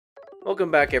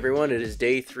Welcome back everyone, it is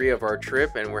day 3 of our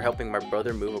trip and we're helping my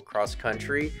brother move across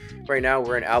country. Right now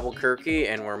we're in Albuquerque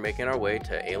and we're making our way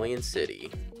to Alien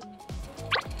City.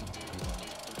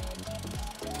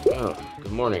 Oh,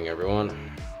 good morning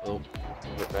everyone. Oh, a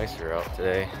bit nicer out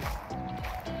today.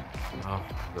 Oh,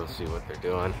 go see what they're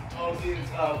doing. Oh,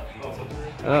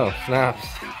 snaps.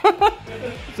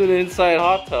 It's an inside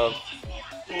hot tub.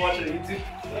 We're watching YouTube.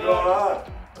 What's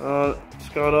going on?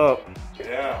 Just got up.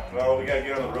 Yeah, well, we gotta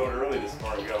get on the road early this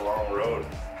morning. We got a long road.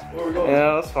 Where are we going?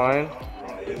 Yeah, that's fine. We're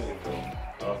on the alien film.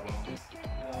 Awesome.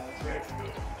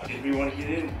 If you want to get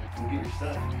in, we'll get your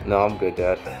stuff. No, I'm good,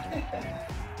 Dad.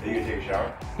 Are you gonna take a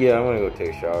shower? Yeah, I'm gonna go take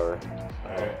a shower.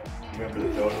 Alright. You remember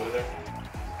the code over there?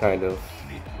 Kind of.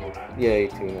 829? Yeah,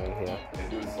 829, yeah. And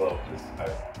do it slow, because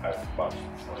I've watched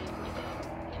this one the first time.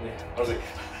 Yeah. I was like...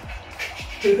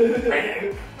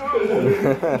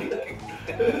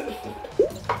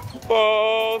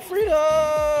 Oh,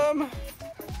 freedom!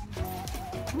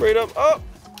 Freedom! Oh!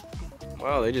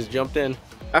 Wow, they just jumped in.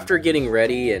 After getting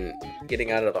ready and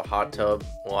getting out of the hot tub,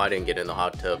 well, I didn't get in the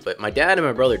hot tub, but my dad and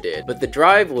my brother did. But the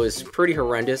drive was pretty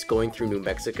horrendous going through New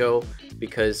Mexico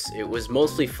because it was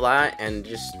mostly flat, and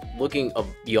just looking up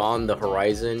beyond the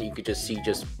horizon, you could just see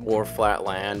just more flat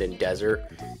land and desert.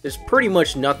 There's pretty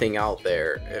much nothing out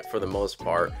there for the most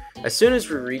part. As soon as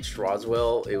we reached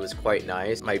Roswell, it was quite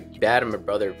nice. My dad and my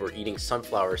brother were eating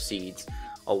sunflower seeds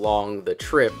along the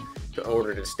trip in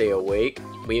order to stay awake.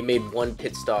 We made one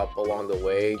pit stop along the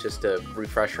way just to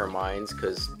refresh our minds,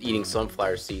 because eating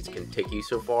sunflower seeds can take you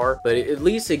so far, but at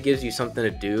least it gives you something to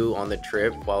do on the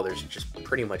trip while there's just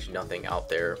pretty much nothing out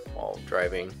there while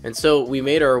driving. And so we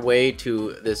made our way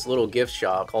to this little gift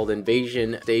shop called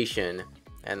Invasion Station,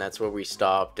 and that's where we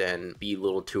stopped and be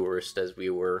little tourists as we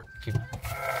were.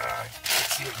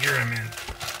 Let's see what you're in, man.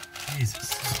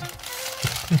 Jesus.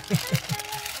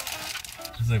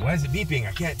 I was like, why is it beeping?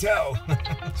 I can't tell.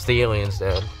 It's the aliens,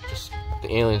 Dad. Just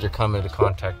the aliens are coming to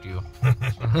contact you.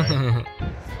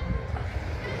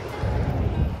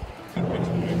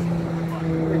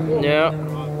 Yeah.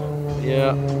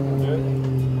 Yeah.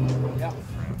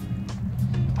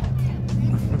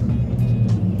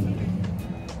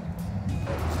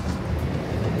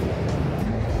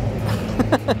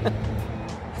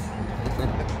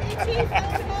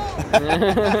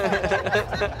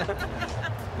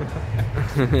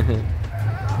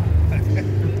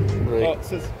 Oh, it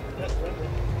says...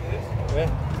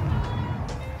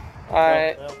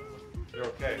 Alright. You're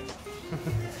okay.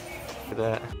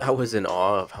 I was in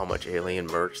awe of how much alien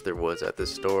merch there was at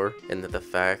this store, and the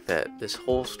fact that this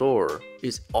whole store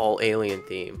is all alien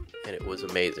themed, and it was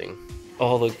amazing.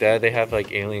 Oh look, Dad, they have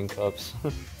like alien cups.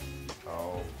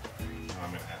 Oh,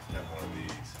 I'm gonna have to have one of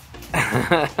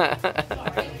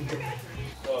these.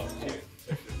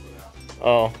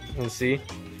 Oh, let's see.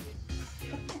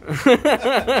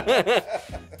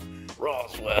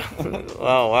 Roswell.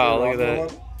 Oh wow, look at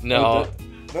that. No.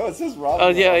 No, it says Roswell. Oh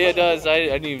yeah, it does. I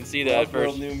didn't even see that at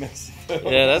first. New Mexico.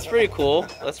 Yeah, that's pretty cool.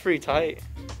 That's pretty tight.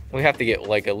 We have to get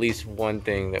like at least one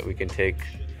thing that we can take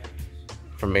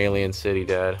from Alien City,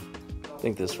 Dad. I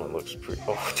think this one looks pretty.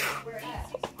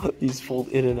 Oh, these fold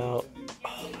in and out.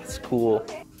 Oh, that's cool.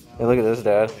 Hey, look at this,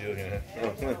 Dad.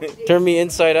 Turn me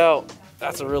inside out.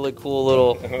 That's a really cool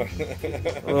little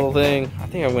thing. I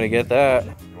think I'm gonna get that.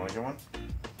 You want to get one?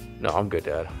 No, I'm good,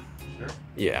 Dad. Sure.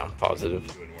 Yeah, I'm positive. You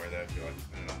wouldn't wear that if you wanted to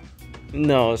put it on.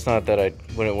 No, it's not that I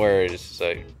wouldn't wear it. It's just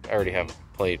I already have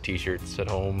plenty of t-shirts at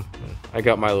home. I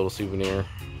got my little souvenir.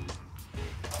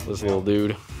 This little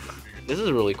dude. This is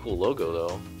a really cool logo,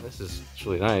 though. This is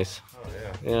really nice. Oh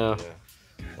yeah. Yeah.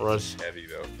 Well, It's heavy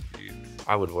though.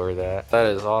 I would wear that. That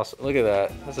is awesome. Look at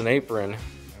that. That's an apron. I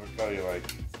would probably like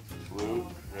blue,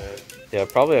 red. Yeah,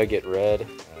 probably I'd get red.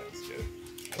 That's good.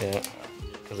 Yeah.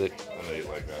 Cause it. I know you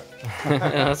like that.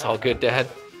 That's all good, Dad.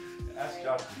 Ask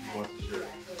Josh if he wants the shirt.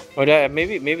 Oh, Dad,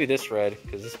 maybe this red,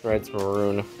 because this red's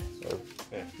maroon or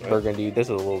Yeah, burgundy. This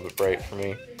is a little bit bright for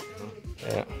me.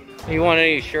 Yeah. You want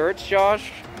any shirts,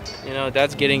 Josh? You know,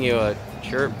 Dad's getting you a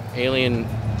shirt. Alien.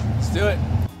 Let's do it.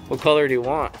 What color do you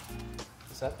want?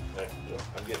 What's that? Yeah,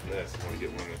 I'm getting this. I want to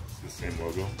get one that's the same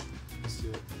logo. Let's do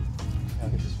it. I'll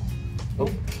get this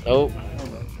one. Oh.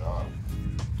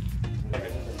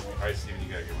 Alright, Steven, you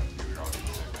gotta get one too. We're all getting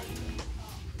the same thing.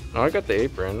 No, I got the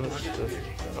apron.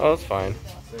 Oh, that's fine.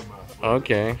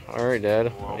 Okay. All right,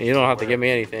 Dad. You don't have to give me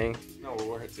anything. No, we'll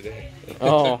wear it today.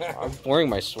 Oh, I'm wearing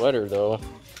my sweater though.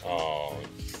 Oh,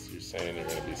 you're saying they're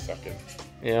gonna be sucking.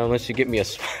 Yeah, unless you get me a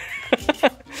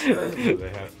sweater. They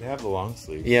have the long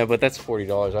sleeves. Yeah, but that's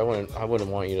 $40. I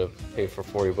wouldn't want you to pay for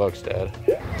 $40, Dad.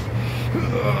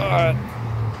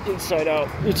 Inside Out.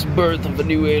 It's birth of a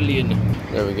new alien.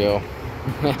 There we go.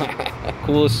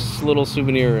 Coolest little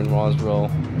souvenir in Roswell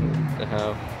to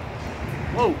have.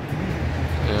 Whoa!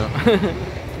 Yeah.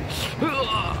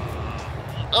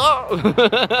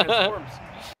 Oh!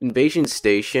 Invasion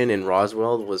Station in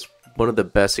Roswell was one of the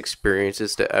best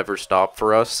experiences to ever stop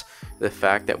for us. The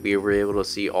fact that we were able to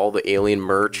see all the alien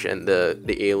merch and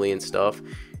the alien stuff.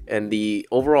 And the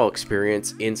overall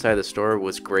experience inside the store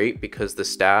was great because the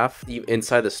staff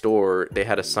inside the store, they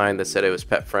had a sign that said it was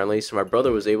pet friendly. So my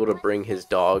brother was able to bring his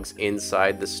dogs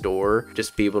inside the store,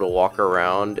 just be able to walk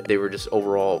around. They were just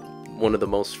overall one of the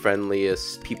most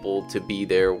friendliest people to be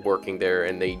there, working there.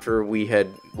 And after we had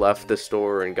left the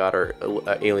store and got our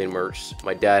alien merch,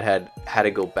 my dad had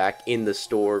to go back in the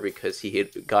store because he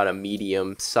had got a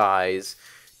medium size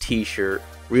t-shirt,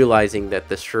 realizing that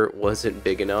the shirt wasn't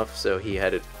big enough, so he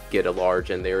had to get a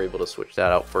large, and they were able to switch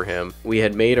that out for him. We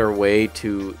had made our way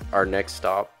to our next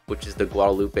stop, which is the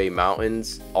Guadalupe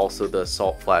Mountains, also the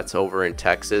Salt Flats over in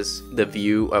Texas. The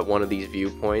view at one of these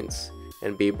viewpoints,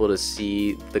 and be able to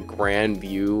see the grand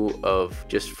view of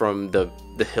just from the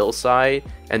hillside,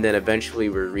 and then eventually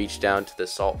we reached down to the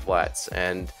Salt Flats,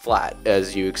 and flat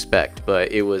as you expect,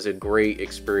 but it was a great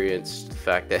experience. The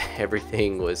fact that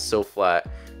everything was so flat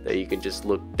that you can just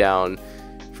look down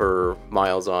for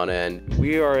miles on end.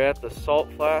 We are at the Salt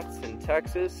Flats in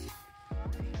Texas.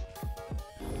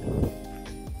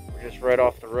 We're just right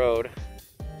off the road.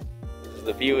 This is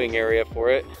the viewing area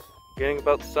for it. Getting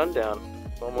about sundown.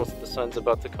 Almost the sun's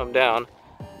about to come down.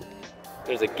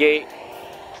 There's a gate.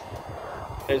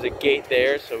 There's a gate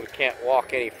there, so we can't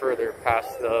walk any further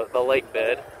past the lake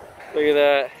bed. Look at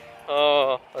that.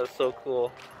 Oh, that's so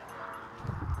cool.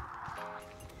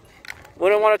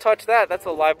 Wouldn't want to touch that. That's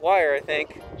a live wire, I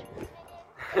think.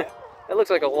 That looks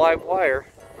like a live wire.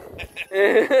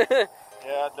 Yeah,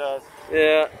 it does.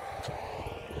 Yeah.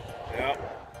 Yeah.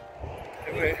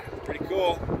 Anyway, pretty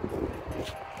cool.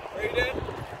 Where you did?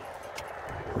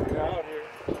 You're out here.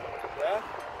 Yeah?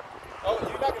 Oh,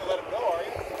 you're not going to let him go, are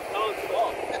you? No, it's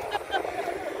off.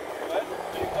 What?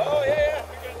 Oh, yeah.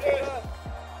 You're going to do it.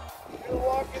 You're going to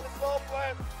walk in the Salt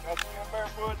Flats. Got to go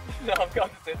barefoot. No, I'm done.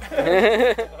 That's it.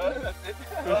 That's it.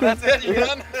 Oh, that's it? You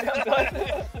done? I'm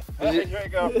done. Here you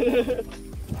go.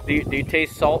 Do you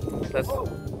taste salt? That's.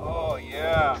 Oh,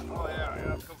 yeah. Oh, yeah.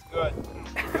 Yeah, it feels good.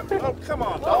 Oh, come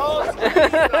on, dog.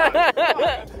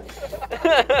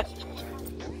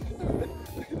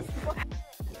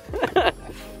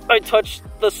 I touched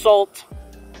the salt.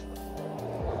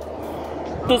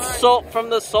 The salt from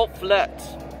the Salt Flats.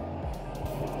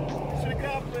 Mission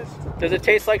accomplished. Does it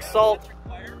taste like salt?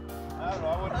 I don't know,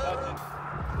 I wouldn't touch it.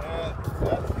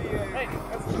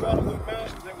 That's the Guadalupe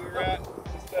Mountains that we were at.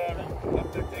 Just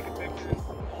up there taking pictures.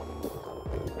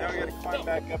 Now we gotta climb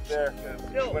back up there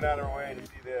because we went out of our way to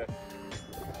see this.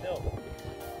 No.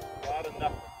 A lot of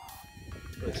nothing.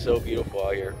 It's so beautiful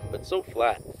out here, but so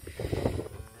flat.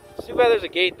 It's too bad there's a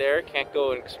gate there. Can't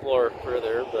go and explore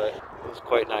further, but it was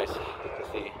quite nice to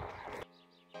see.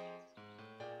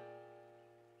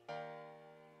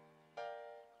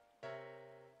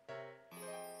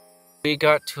 We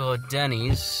got to a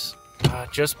Denny's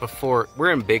just before.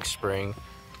 We're in Big Spring.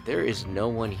 There is no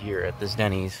one here at this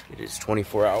Denny's. It is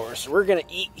 24 hours. So we're gonna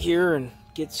eat here and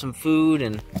get some food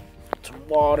and some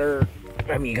water.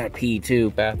 I mean, you gotta pee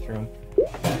too, bathroom.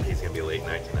 He's gonna be a late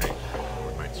night tonight.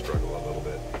 We might struggle a little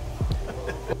bit.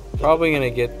 Probably gonna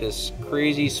get this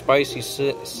crazy spicy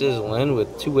sizzling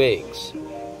with 2 eggs.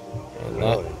 And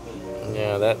that,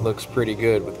 yeah, that looks pretty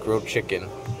good with grilled chicken.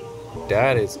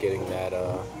 Dad is getting that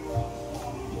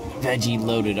veggie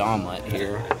loaded omelet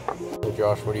here. So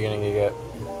Josh, what are you gonna get?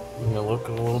 You gonna look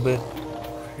a little bit?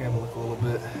 I'm gonna look a little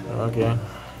bit. Okay.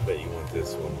 But you want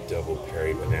this one double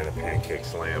Perry banana pancake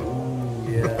slam.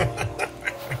 Yeah.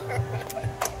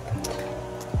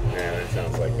 Man, that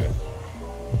sounds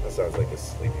like a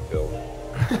sleepy pill.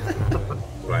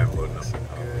 Why I'm loading up some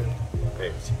coffee.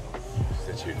 Hey,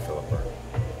 since you'd fill up our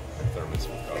thermos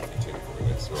with coffee too for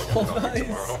this, so we'll have coffee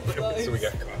tomorrow. Nice. So we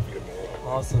got coffee tomorrow.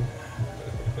 Awesome.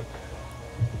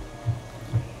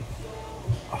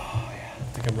 Oh yeah, I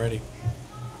think I'm ready.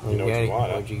 You know what you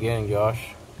want, huh? What you getting,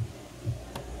 Josh?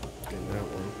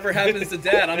 Whatever happens to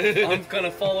Dad, I'm gonna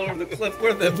fall over the cliff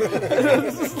with him.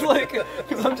 This is like,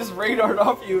 because I'm just radared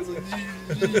off you. It's like,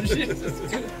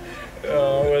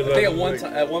 I think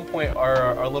at one point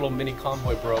our little mini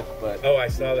convoy broke, but oh, I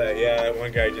saw that. Yeah, that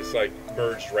one guy just like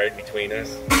merged right between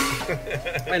us.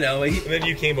 I know. And then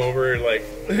you came over like,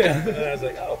 Yeah. and I was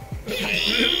like, oh,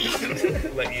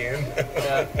 let you in.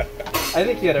 Yeah. I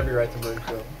think he had every right to merge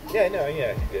though. Yeah, no,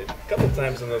 yeah, he did. A couple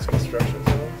times in those construction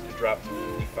zones. drop to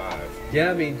 55.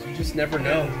 Yeah, I mean, you just never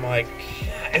know. I'm like,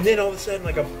 and then all of a sudden,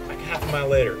 like half a mile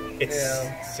later, it's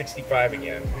 65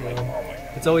 again. I'm like, oh my god.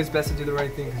 It's always best to do the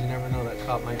right thing because you never know, that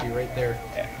cop might be right there.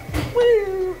 Yeah.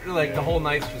 Like the whole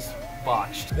night's just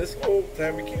botched. This whole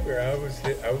time we came here, I was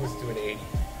doing 80.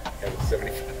 I was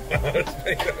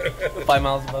 75. 5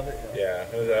 miles above it. Yeah,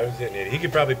 I was hitting 80. He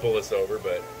could probably pull us over,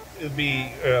 but it'd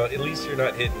be at least you're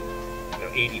not hitting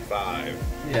 85.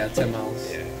 Yeah, 10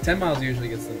 miles. Yeah. 10 miles usually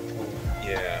gets them pulled.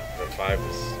 Yeah, but 5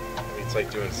 is, I mean, it's like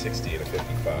doing 60 and a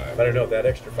 55. I don't know, that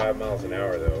extra 5 miles an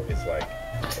hour though, it's like,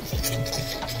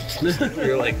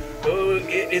 you're like, oh,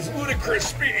 it is ludicrous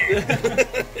speed.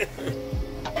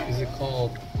 Is it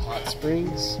called Hot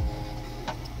Springs?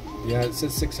 Yeah, it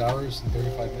says 6 hours and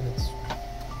 35 minutes.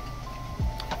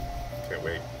 Can't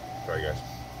wait. Sorry guys.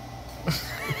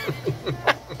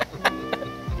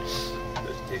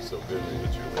 This tastes so good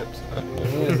with your lips.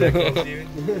 Is that close, Steven?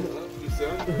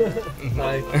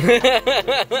 Hi.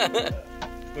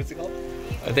 What's it called?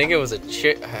 I think it was a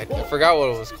chick. I forgot what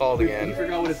it was called again. You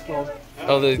forgot what it's called.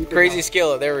 Oh, the crazy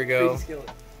skillet. There we go. Crazy skillet.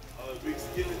 Oh, the big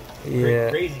skillet. Yeah.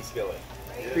 Crazy skillet.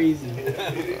 Crazy.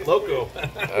 Loco.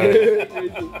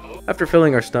 After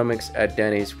filling our stomachs at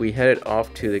Denny's, we headed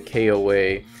off to the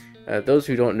KOA. Those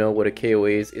who don't know what a KOA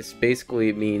is, it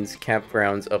basically means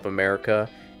Campgrounds of America,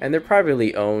 and they're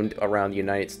privately owned around the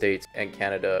United States and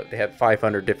Canada. They have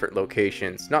 500 different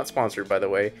locations. Not sponsored, by the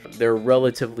way. They're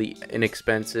relatively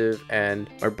inexpensive, and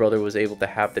my brother was able to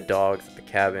have the dogs at the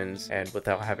cabins and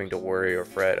without having to worry or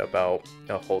fret about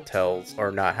hotels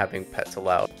or not having pets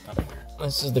allowed.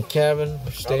 This is the cabin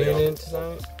we're staying in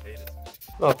tonight.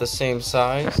 About the same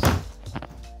size.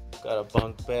 Got a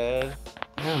bunk bed.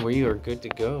 Man, we are good to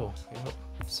go. Yep.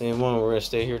 Same one. We're gonna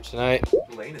stay here tonight.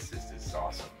 Lane assist is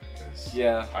awesome.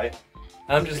 Yeah.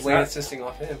 I'm just lane assisting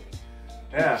off him.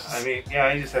 Yeah, I mean, yeah,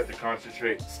 I just have to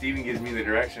concentrate. Steven gives me the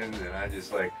directions, and I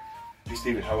just like, hey,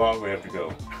 Steven, how long do we have to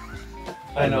go?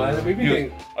 I know. We've been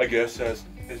doing. I guess his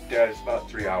dad is about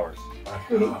 3 hours.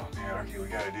 Oh man, okay, we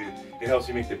gotta do. It helps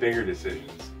you make the bigger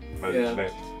decisions. But, Yeah.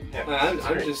 yeah,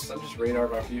 I'm just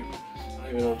radared off you. I don't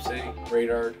even know what I'm saying.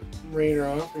 Radared.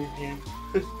 Radar off.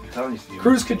 I'm telling you, Steven.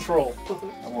 Cruise control.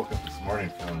 I woke up this morning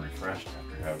feeling refreshed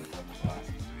after having a couple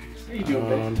glasses. How you doing,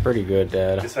 babe? I'm pretty good,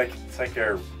 Dad. It's like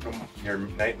your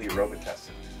nightly aerobic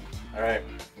testing. All right,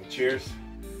 well, cheers.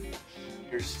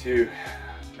 Here's to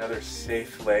another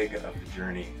safe leg of the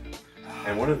journey,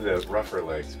 and one of the rougher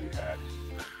legs we've had.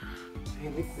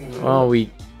 Well,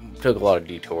 we took a lot of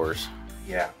detours.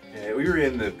 Yeah, we were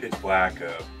in the pitch black.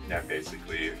 Yeah,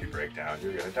 basically, if you break down,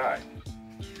 you're gonna die.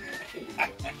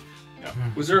 No,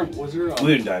 Was there? we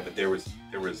didn't die, but there was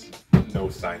no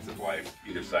signs of life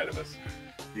either side of us.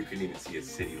 You couldn't even see a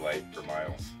city light for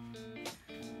miles.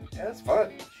 Yeah, that's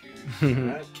fun.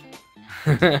 Cheers.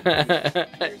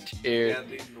 Cheers. Dad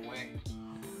leading the way,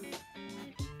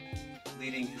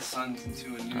 leading his sons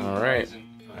into a new All right, horizon.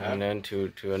 and then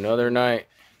to another night.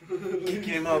 He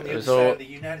came out the other So- side of the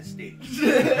United States.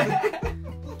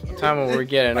 What time were we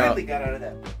getting up? Finally got out of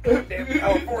that goddamn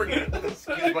California.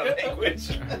 Excuse my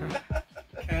language.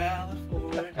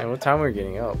 California. And what time were we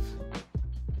getting up?